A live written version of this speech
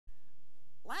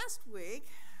Last week,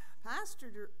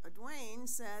 Pastor Dwayne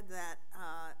said that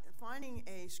finding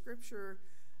a scripture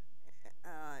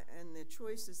and the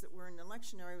choices that were in the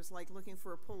lectionary was like looking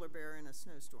for a polar bear in a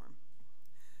snowstorm.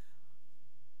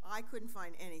 I couldn't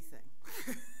find anything.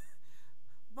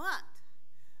 But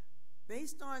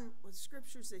based on the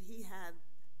scriptures that he had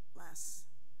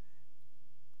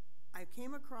I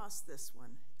came across this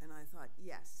one, and I thought,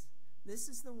 yes, this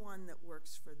is the one that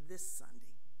works for this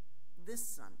Sunday. This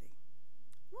Sunday.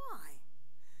 Why?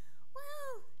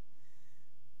 Well,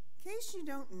 in case you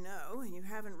don't know and you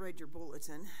haven't read your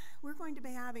bulletin, we're going to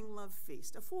be having Love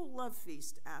Feast, a full Love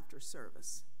Feast after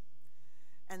service.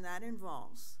 And that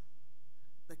involves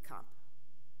the cup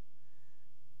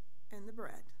and the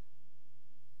bread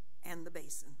and the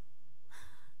basin.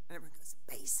 And everyone goes,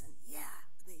 basin, yeah,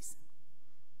 the basin.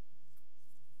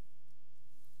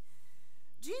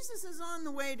 Jesus is on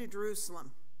the way to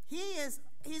Jerusalem.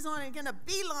 He's on going to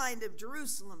beeline to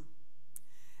Jerusalem.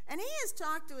 And he has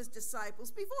talked to his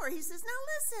disciples before. He says,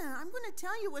 now listen, I'm going to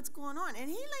tell you what's going on. And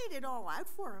he laid it all out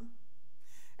for them.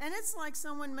 And it's like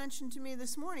someone mentioned to me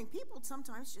this morning, people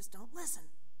sometimes just don't listen.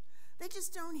 They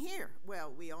just don't hear.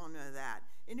 Well, we all know that.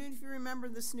 And if you remember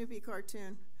the Snoopy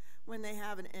cartoon, when they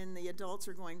have it and the adults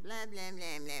are going blah, blah,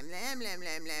 blah, blah, blah, blah,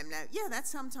 blah, blah, blah. Yeah, that's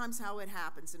sometimes how it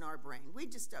happens in our brain. We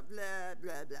just blah,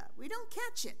 blah, blah. We don't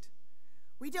catch it.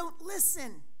 We don't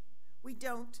listen. We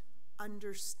don't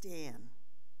understand.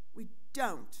 We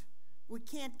don't. We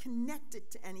can't connect it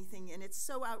to anything, and it's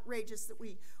so outrageous that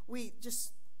we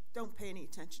just don't pay any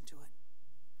attention to it.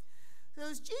 So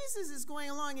as Jesus is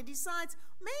going along, he decides,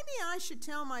 maybe I should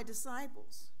tell my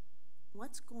disciples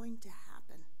what's going to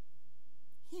happen.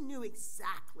 He knew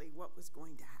exactly what was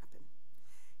going to happen.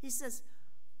 He says,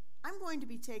 I'm going to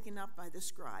be taken up by the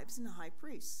scribes and the high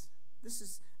priests. This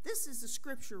is the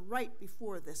scripture right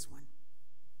before this one.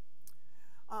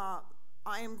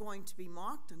 I am going to be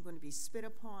mocked. I'm going to be spit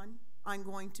upon. I'm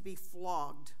going to be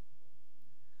flogged.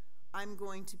 I'm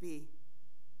going to be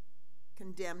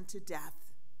condemned to death,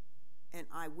 and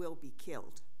I will be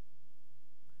killed.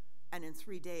 And in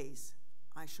 3 days,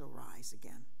 I shall rise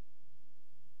again.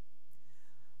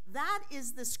 That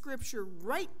is the scripture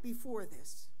right before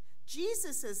this.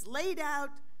 Jesus has laid out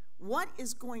what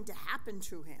is going to happen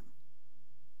to him.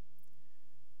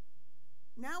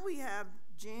 Now we have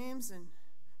James and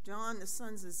John, the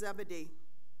sons of Zebedee.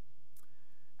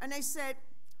 And they said,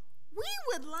 we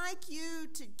would like you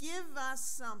to give us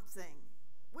something.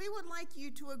 We would like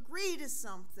you to agree to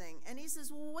something. And he says,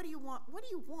 well, what do you want? What do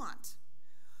you want?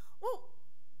 Well,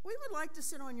 we would like to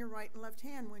sit on your right and left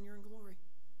hand when you're in glory.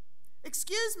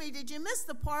 Excuse me, did you miss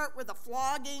the part with the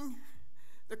flogging,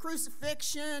 the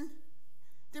crucifixion?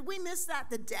 Did we miss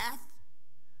that, the death?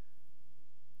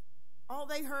 All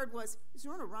they heard was, he's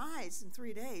going to rise in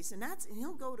 3 days, and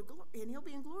he'll go to glory, and he'll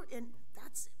be in glory, and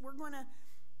we're going to,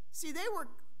 see,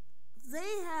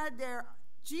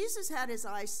 Jesus had his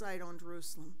eyesight on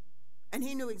Jerusalem, and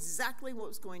he knew exactly what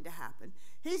was going to happen.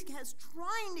 He was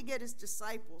trying to get his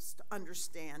disciples to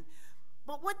understand,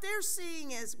 but what they're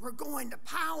seeing is, we're going to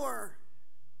power.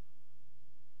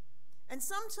 And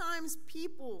sometimes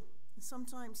people,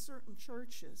 sometimes certain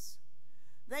churches,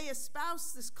 they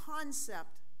espouse this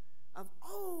concept of,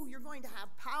 oh, you're going to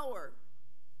have power.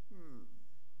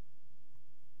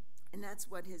 And that's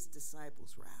what his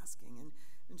disciples were asking.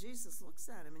 And Jesus looks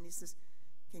at him and he says,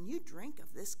 can you drink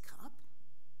of this cup?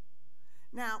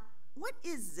 Now, what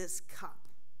is this cup?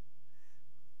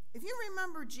 If you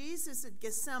remember Jesus at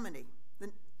Gethsemane,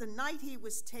 the night he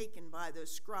was taken by those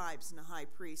scribes and the high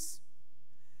priests,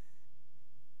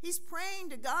 he's praying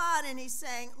to God and he's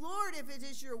saying, Lord, if it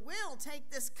is your will,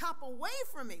 take this cup away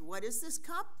from me. What is this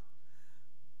cup?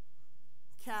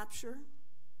 Capture,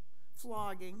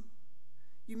 flogging,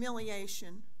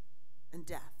 humiliation, and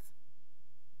death.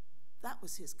 That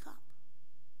was his cup.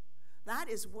 That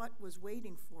is what was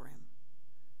waiting for him.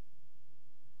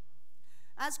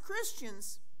 As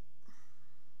Christians,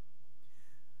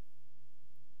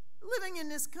 living in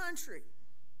this country,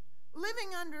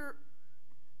 living under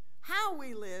how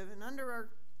we live and under our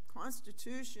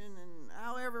Constitution and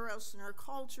however else in our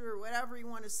culture or whatever you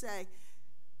want to say,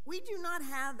 we do not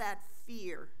have that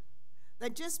fear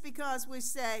that just because we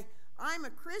say, I'm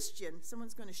a Christian,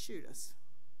 someone's going to shoot us.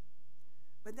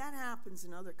 But that happens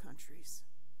in other countries.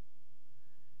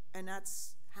 And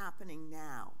that's happening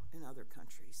now in other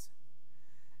countries.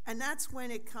 And that's when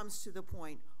it comes to the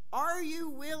point, are you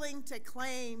willing to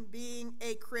claim being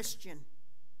a Christian?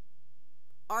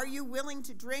 Are you willing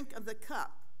to drink of the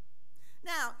cup?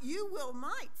 Now, you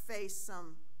might face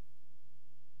some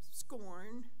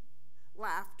scorn,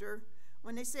 laughter,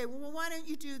 when they say, well, why don't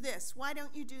you do this? Why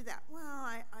don't you do that? Well,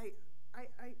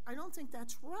 I don't think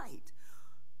that's right.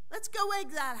 Let's go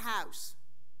egg that house.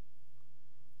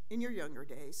 In your younger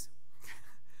days.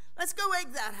 Let's go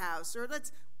egg that house, or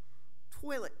let's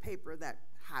toilet paper that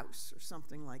house, or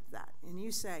something like that. And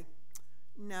you say,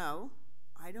 no,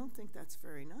 I don't think that's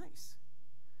very nice.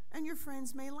 And your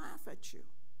friends may laugh at you,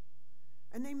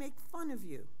 and they make fun of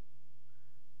you.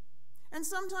 And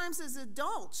sometimes as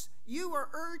adults, you are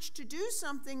urged to do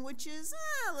something which is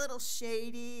a little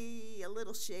shady,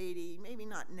 maybe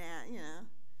not now,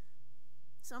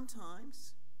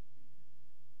 sometimes.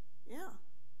 Yeah.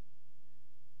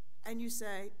 And you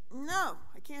say, no,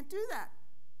 I can't do that.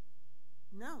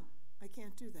 No, I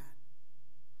can't do that.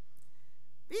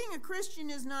 Being a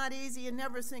Christian is not easy, and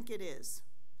never think it is.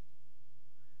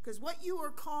 Because what you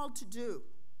are called to do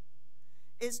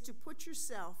is to put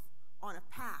yourself on a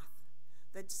path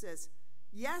that says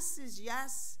yes is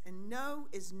yes and no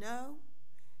is no,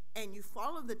 and you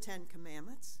follow the 10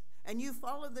 Commandments, and you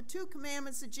follow the 2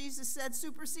 commandments that Jesus said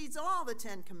supersedes all the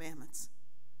 10 Commandments.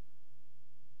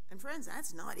 And friends,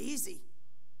 that's not easy.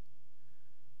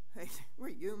 Hey, we're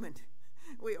human.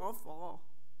 We all fall.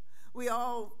 We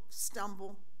all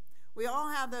stumble. We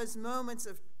all have those moments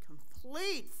of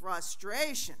complete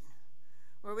frustration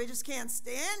where we just can't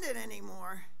stand it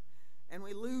anymore, and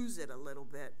we lose it a little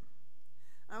bit.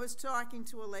 I was talking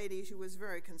to a lady who was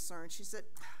very concerned. She said,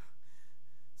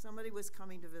 somebody was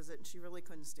coming to visit, and she really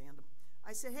couldn't stand them.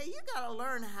 I said, hey, you got to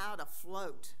learn how to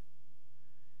float.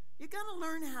 You got to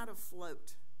learn how to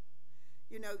float.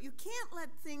 You can't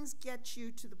let things get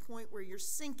you to the point where you're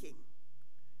sinking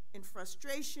in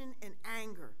frustration and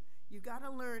anger. You got to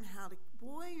learn how to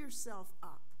buoy yourself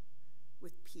up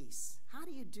with peace. How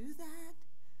do you do that?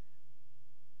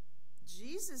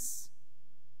 Jesus,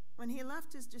 when he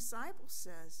left his disciples,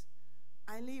 says,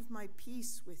 I leave my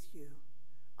peace with you,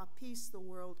 a peace the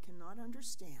world cannot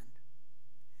understand.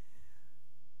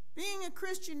 Being a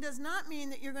Christian does not mean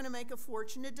that you're going to make a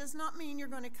fortune. It does not mean you're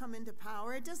going to come into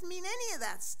power. It doesn't mean any of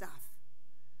that stuff.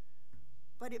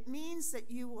 But it means that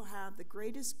you will have the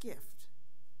greatest gift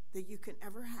that you can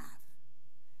ever have,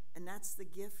 and that's the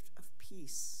gift of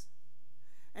peace.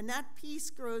 And that peace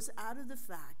grows out of the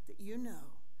fact that you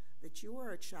know that you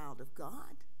are a child of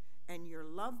God, and you're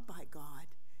loved by God,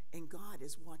 and God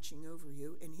is watching over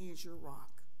you, and he is your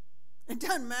rock. It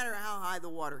doesn't matter how high the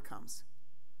water comes.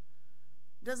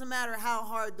 It doesn't matter how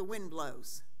hard the wind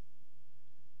blows.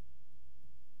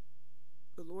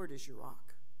 The Lord is your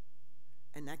rock,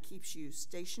 and that keeps you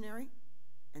stationary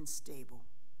and stable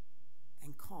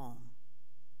and calm.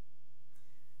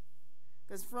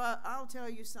 Because I'll tell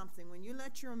you something, when you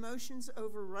let your emotions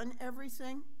overrun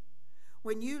everything,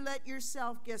 when you let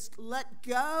yourself just let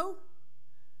go,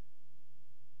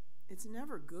 it's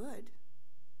never good.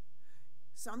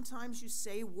 Sometimes you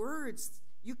say words,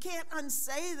 you can't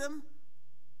unsay them.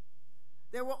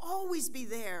 They will always be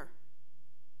there.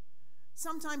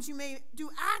 Sometimes you may do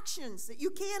actions that you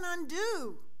can't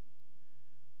undo.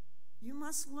 You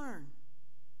must learn.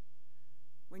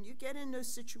 When you get in those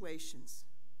situations,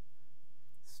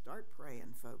 start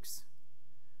praying, folks.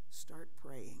 Start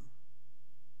praying.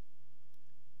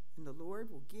 And the Lord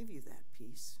will give you that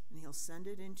peace, and he'll send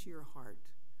it into your heart,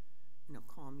 and he'll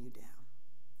calm you down.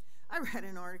 I read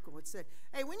an article that said,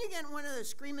 hey, when you get in one of those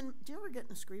screaming, do you ever get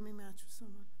in a screaming match with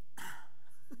someone?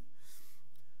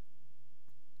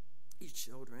 Your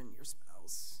children, your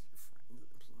spouse, your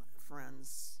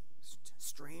friends,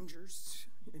 strangers,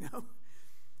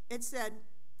 It said,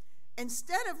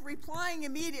 instead of replying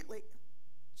immediately,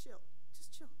 chill,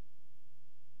 just chill.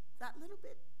 That little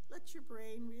bit, let your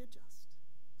brain readjust.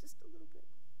 Just a little bit,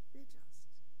 readjust.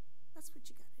 That's what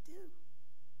you got to do.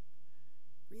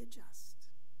 Readjust.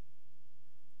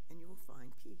 And you will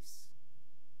find peace.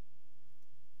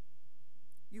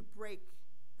 You break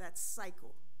that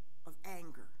cycle of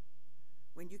anger.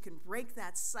 When you can break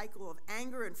that cycle of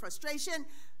anger and frustration,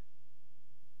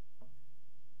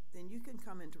 then you can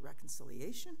come into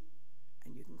reconciliation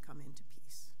and you can come into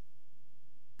peace.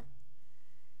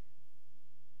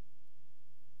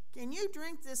 Can you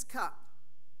drink this cup?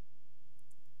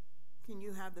 Can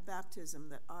you have the baptism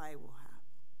that I will have?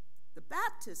 The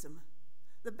baptism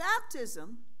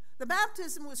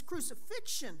was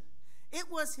crucifixion. It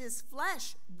was his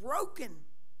flesh broken.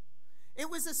 It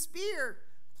was a spear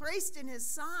placed in his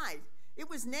side. It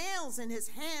was nails in his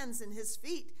hands and his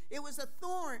feet. It was a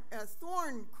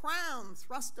thorn crown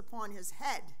thrust upon his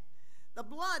head. The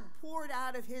blood poured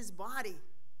out of his body.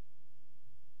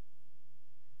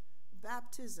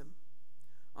 Baptism.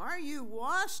 Are you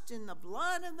washed in the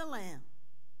blood of the Lamb?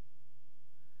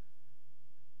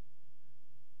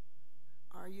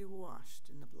 Are you washed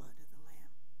in the blood of the Lamb?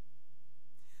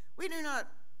 We do not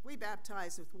we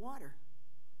baptize with water.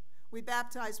 We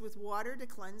baptize with water to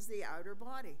cleanse the outer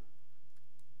body.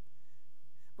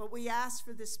 But we ask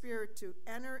for the Spirit to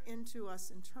enter into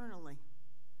us internally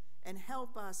and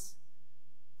help us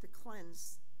to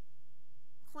cleanse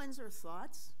our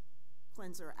thoughts,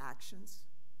 cleanse our actions,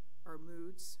 our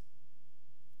moods.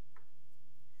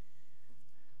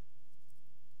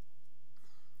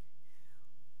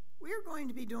 We are going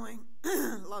to be doing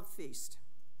Love Feast.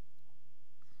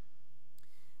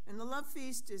 And the Love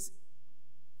Feast is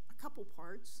a couple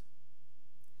parts.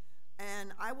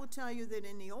 And I will tell you that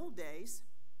in the old days,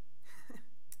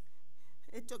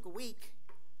 it took a week.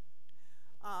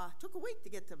 Took a week to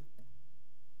get to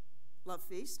Love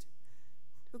Feast.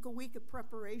 Took a week of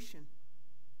preparation,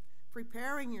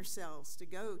 preparing yourselves to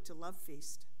go to Love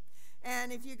Feast.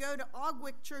 And if you go to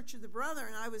Ogwick Church of the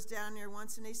Brethren, I was down there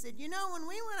once, and they said, you know, when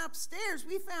we went upstairs,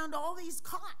 we found all these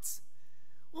cots.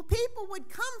 Well, people would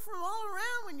come from all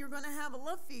around when you're going to have a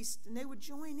Love Feast, and they would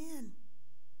join in.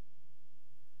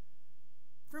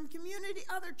 From community,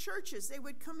 other churches, they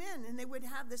would come in, and they would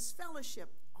have this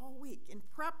fellowship all week in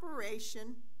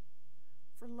preparation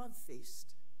for Love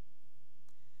Feast.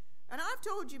 And I've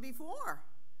told you before,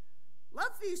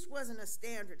 Love Feast wasn't a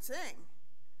standard thing.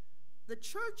 The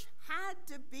church had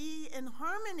to be in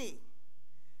harmony.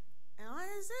 And like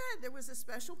I said, there was a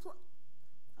special place.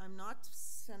 I'm not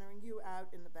centering you out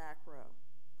in the back row,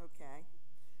 okay?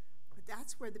 But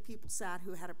that's where the people sat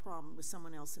who had a problem with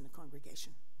someone else in the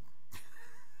congregation.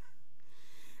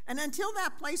 And until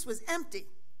that place was empty,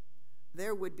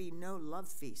 there would be no Love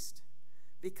Feast,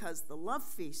 because the Love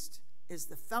Feast is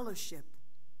the fellowship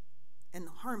and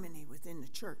the harmony within the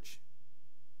church.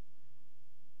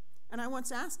 And I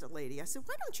once asked a lady, I said,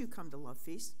 why don't you come to Love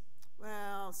Feast?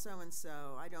 Well,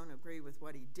 so-and-so, I don't agree with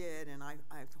what he did, and I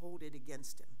hold it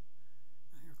against him.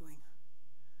 And you're going,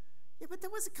 yeah, but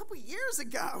that was a couple years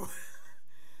ago.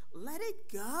 Let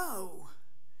it go.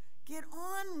 Get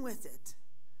on with it.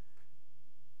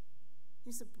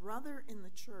 He's a brother in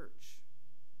the church.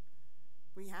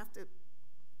 We have to,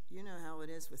 you know how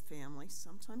it is with families.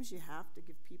 Sometimes you have to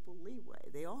give people leeway.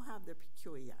 They all have their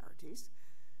peculiarities.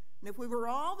 And if we were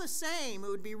all the same, it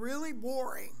would be really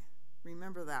boring.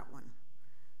 Remember that one.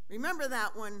 Remember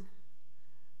that one.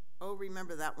 Oh,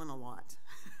 remember that one a lot.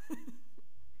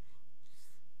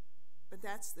 But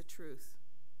that's the truth.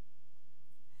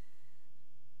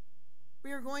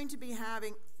 We are going to be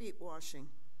having feet washing.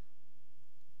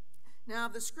 Now,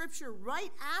 the scripture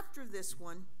right after this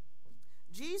one,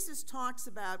 Jesus talks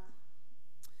about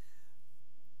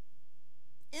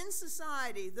in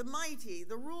society, the mighty,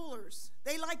 the rulers,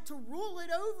 they like to rule it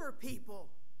over people.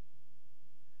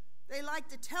 They like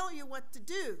to tell you what to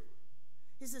do.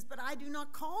 He says, but I do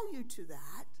not call you to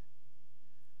that.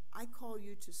 I call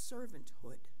you to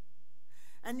servanthood.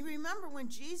 And you remember when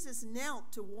Jesus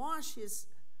knelt to wash his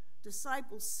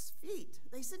disciples' feet,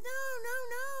 they said,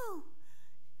 no.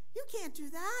 You can't do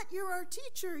that. You're our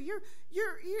teacher. You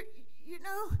can't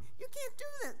do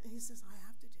that. And he says, I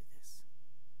have to do this.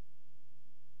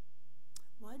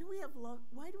 Why do we have love?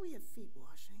 Why do we have feet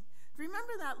washing?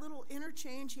 Remember that little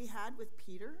interchange he had with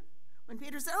Peter? When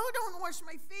Peter said, oh, don't wash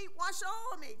my feet, wash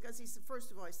all of me. Because he said,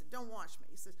 first of all, he said, don't wash me.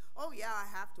 He says, oh, yeah, I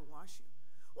have to wash you.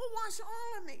 Well, wash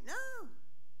all of me. No.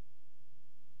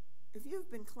 If you've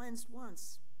been cleansed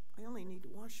once, I only need to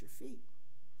wash your feet.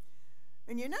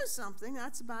 And you know something,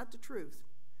 that's about the truth.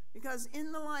 Because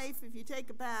in the life, if you take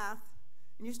a bath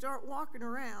and you start walking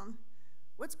around,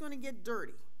 what's going to get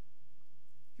dirty?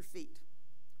 Your feet.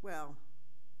 Well,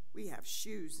 we have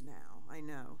shoes now, I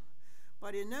know.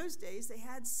 But in those days, they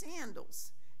had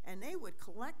sandals, and they would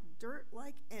collect dirt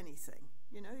like anything.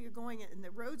 You know, you're going, and the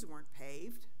roads weren't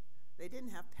paved. They didn't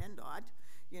have PennDOT,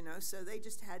 you know, so they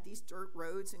just had these dirt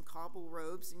roads and cobble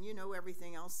roads, and you know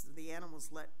everything else the animals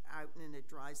let out, and it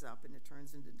dries up, and it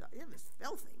turns into dust. It was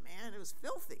filthy, man. It was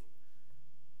filthy.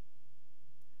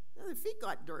 Now, their feet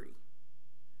got dirty.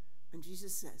 And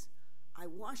Jesus says, I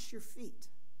wash your feet.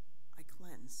 I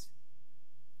cleanse.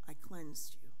 I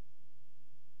cleansed you.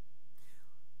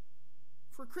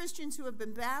 For Christians who have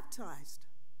been baptized,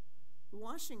 the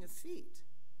washing of feet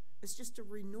is just a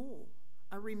renewal,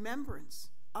 a remembrance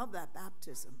of that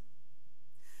baptism.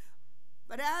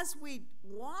 But as we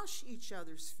wash each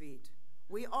other's feet,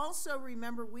 we also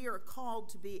remember we are called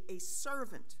to be a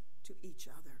servant to each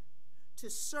other, to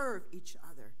serve each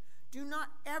other. Do not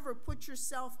ever put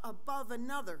yourself above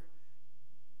another.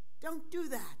 Don't do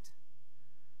that.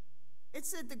 It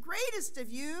said the greatest of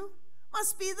you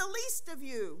must be the least of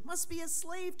you, must be a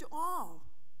slave to all.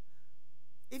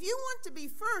 If you want to be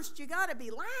first, you got to be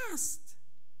last.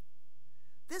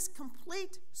 This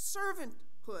complete servant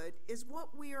is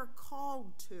what we are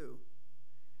called to.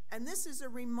 And this is a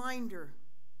reminder.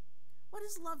 What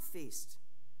is Love Feast?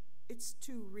 It's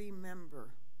to remember.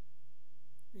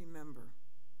 Remember.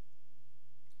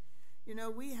 You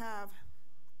know,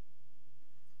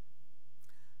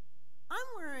 I'm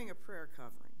wearing a prayer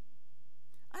covering.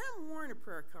 I haven't worn a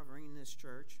prayer covering in this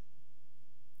church.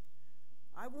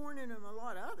 I've worn it in a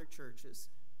lot of other churches.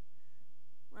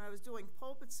 When I was doing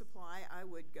pulpit supply, I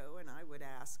would go and I would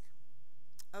ask,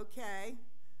 okay,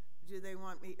 do they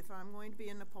want me, if I'm going to be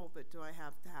in the pulpit, do I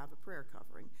have to have a prayer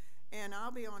covering? And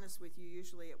I'll be honest with you,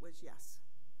 usually it was yes.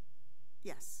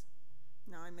 Yes.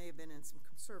 Now, I may have been in some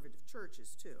conservative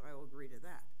churches too. I will agree to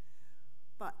that.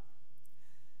 But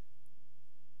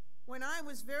when I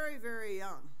was very, very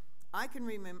young, I can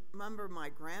remember my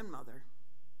grandmother.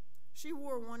 She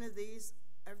wore one of these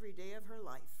every day of her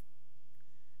life.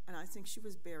 And I think she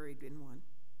was buried in one.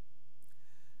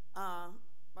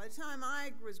 By the time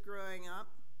I was growing up,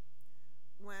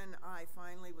 when I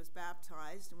finally was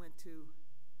baptized and went to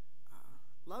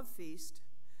Love Feast,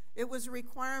 it was a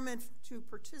requirement to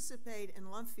participate in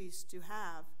Love Feast to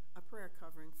have a prayer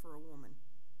covering for a woman.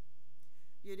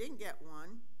 You didn't get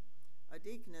one. A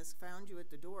deaconess found you at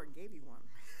the door and gave you one.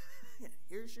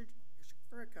 Here's your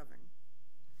prayer covering.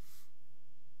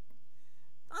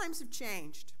 Times have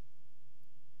changed.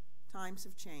 Times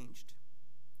have changed.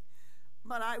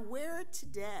 But I wear it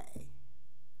today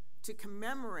to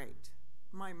commemorate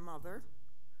my mother,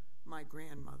 my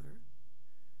grandmother,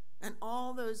 and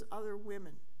all those other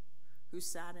women who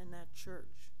sat in that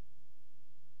church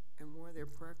and wore their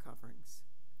prayer coverings.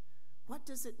 What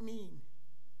does it mean?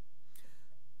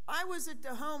 I was at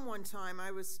the home one time.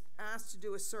 I was asked to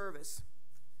do a service.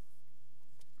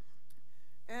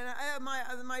 And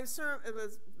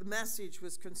the message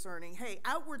was concerning, hey,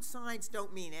 outward signs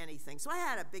don't mean anything. So I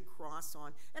had a big cross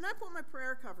on, and I put my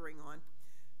prayer covering on.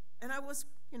 And I was,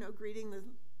 greeting the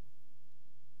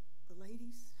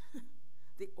ladies,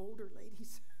 the older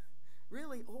ladies,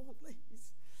 really old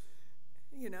ladies,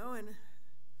 and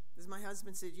as my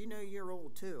husband said, you're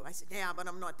old too. I said, yeah, but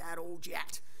I'm not that old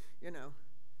yet, And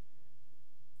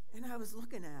I was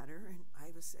looking at her, and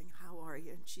I was saying, how are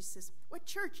you? And she says, what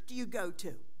church do you go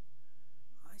to?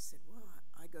 I said, well,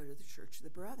 I go to the Church of the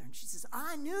Brethren. She says,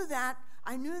 I knew that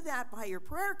by your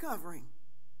prayer covering.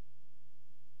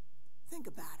 Think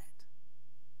about it.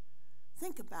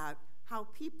 Think about how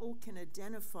people can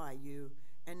identify you,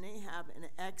 and they have an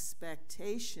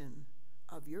expectation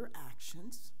of your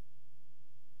actions,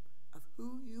 of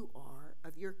who you are,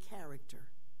 of your character,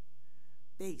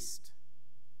 based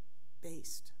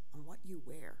on what you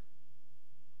wear.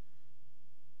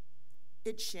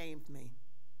 It shamed me.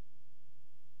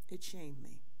 It shamed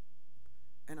me.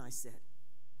 And I said,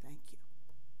 thank you.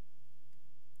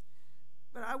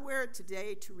 But I wear it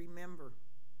today to remember.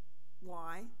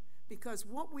 Why? Because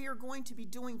what we are going to be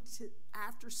doing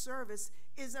after service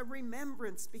is a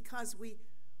remembrance, because we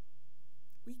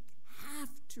have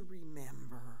to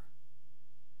remember.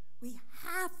 We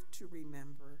have to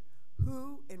remember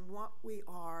who and what we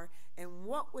are and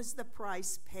what was the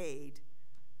price paid.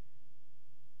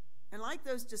 And like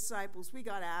those disciples, we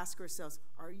got to ask ourselves,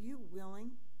 are you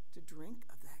willing to drink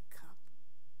of that cup?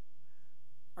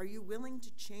 Are you willing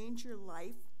to change your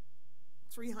life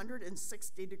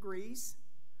 360 degrees?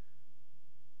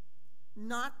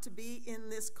 Not to be in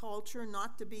this culture,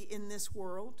 not to be in this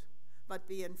world, but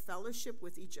be in fellowship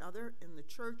with each other in the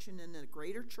church and in the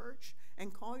greater church,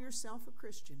 and call yourself a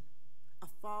Christian, a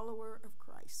follower of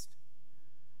Christ.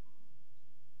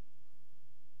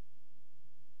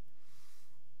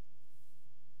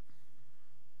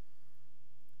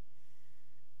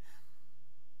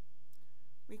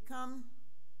 We come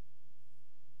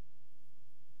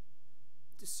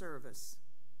to service.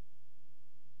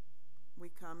 We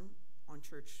come on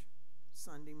church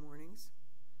Sunday mornings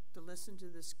to listen to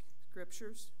the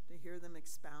scriptures, to hear them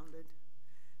expounded,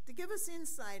 to give us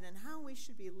insight on how we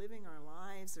should be living our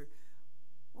lives or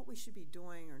what we should be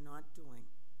doing or not doing.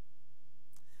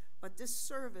 But this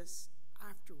service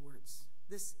afterwards,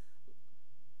 this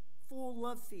full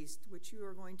love feast which you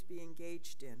are going to be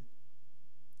engaged in,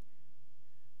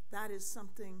 that is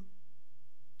something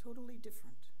totally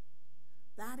different.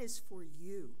 That is for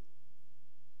you.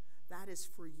 That is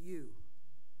for you.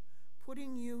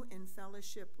 Putting you in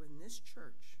fellowship with this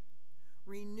church,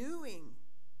 renewing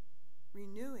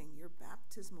your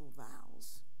baptismal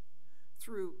vows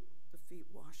through the feet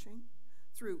washing,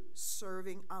 through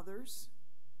serving others,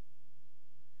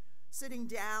 sitting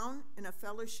down in a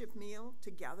fellowship meal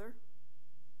together.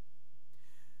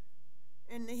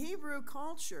 In the Hebrew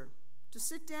culture, to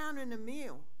sit down in a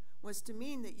meal was to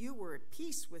mean that you were at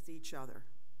peace with each other.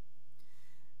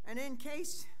 And in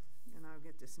case, and I'll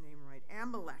get this name right,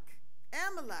 Amalek.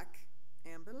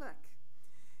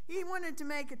 He wanted to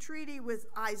make a treaty with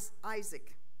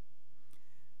Isaac.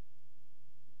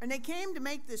 And they came to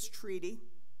make this treaty.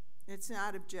 It's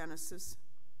out of Genesis.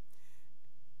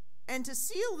 And to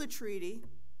seal the treaty,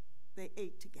 they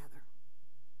ate together.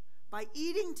 By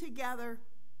eating together,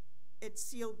 it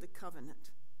sealed the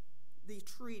covenant, the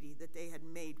treaty that they had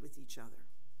made with each other.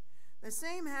 The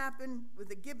same happened with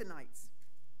the Gibeonites.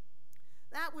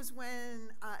 That was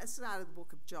when, it's out of the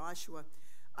book of Joshua,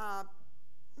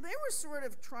 they were sort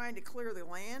of trying to clear the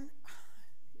land,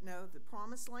 the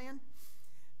promised land.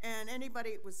 And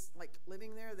anybody that was like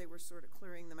living there, they were sort of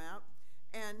clearing them out.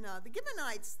 And the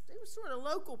Gibeonites, they were sort of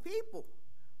local people.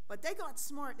 But they got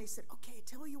smart and they said, okay, I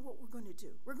tell you what we're going to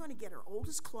do. We're going to get our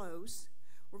oldest clothes.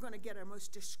 We're going to get our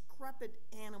most decrepit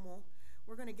animal.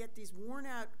 We're going to get these worn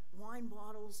out wine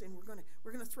bottles, and we're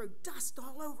going to throw dust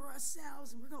all over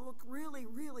ourselves, and we're going to look really,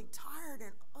 really tired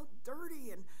and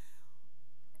dirty. And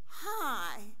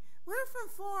hi, we're from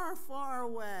far, far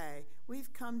away.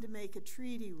 We've come to make a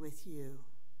treaty with you.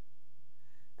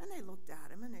 And they looked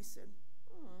at him and they said,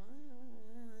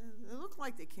 it looked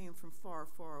like they came from far,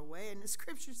 far away. And the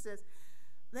scripture says,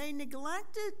 they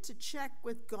neglected to check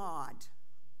with God.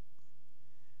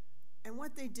 And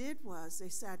what they did was they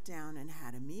sat down and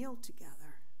had a meal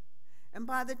together. And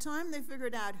by the time they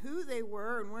figured out who they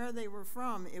were and where they were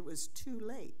from, it was too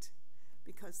late,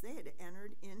 because they had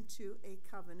entered into a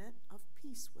covenant of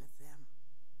peace with them.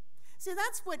 See,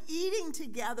 that's what eating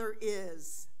together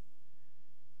is.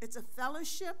 It's a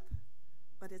fellowship,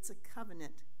 but it's a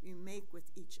covenant you make with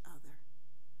each other.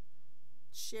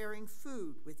 Sharing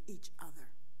food with each other.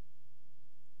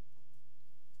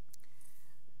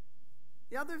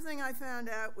 The other thing I found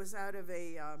out was out of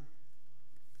a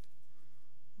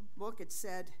book. It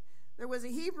said there was a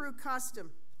Hebrew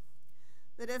custom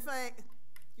that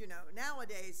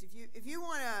nowadays, if you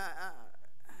want to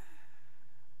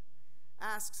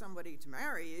ask somebody to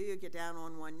marry you, you get down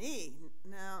on one knee.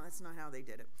 No, that's not how they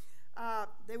did it.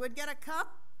 They would get a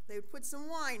cup. They would put some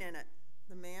wine in it.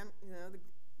 The man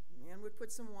would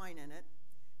put some wine in it,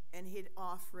 and he'd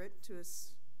offer it to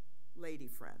his lady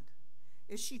friend.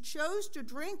 If she chose to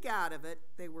drink out of it,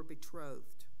 they were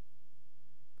betrothed.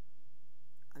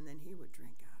 And then he would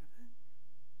drink out of it.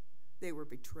 They were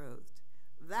betrothed.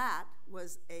 That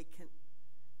was a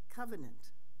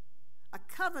covenant. A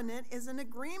covenant is an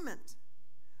agreement.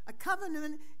 A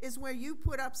covenant is where you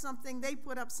put up something, they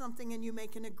put up something, and you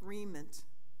make an agreement.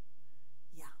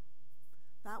 Yeah,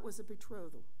 that was a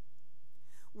betrothal.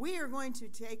 We are going to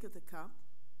take of the cup.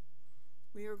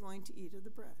 We are going to eat of the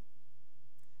bread.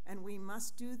 And we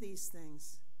must do these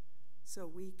things so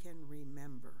we can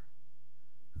remember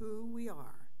who we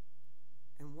are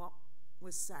and what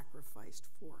was sacrificed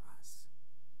for us.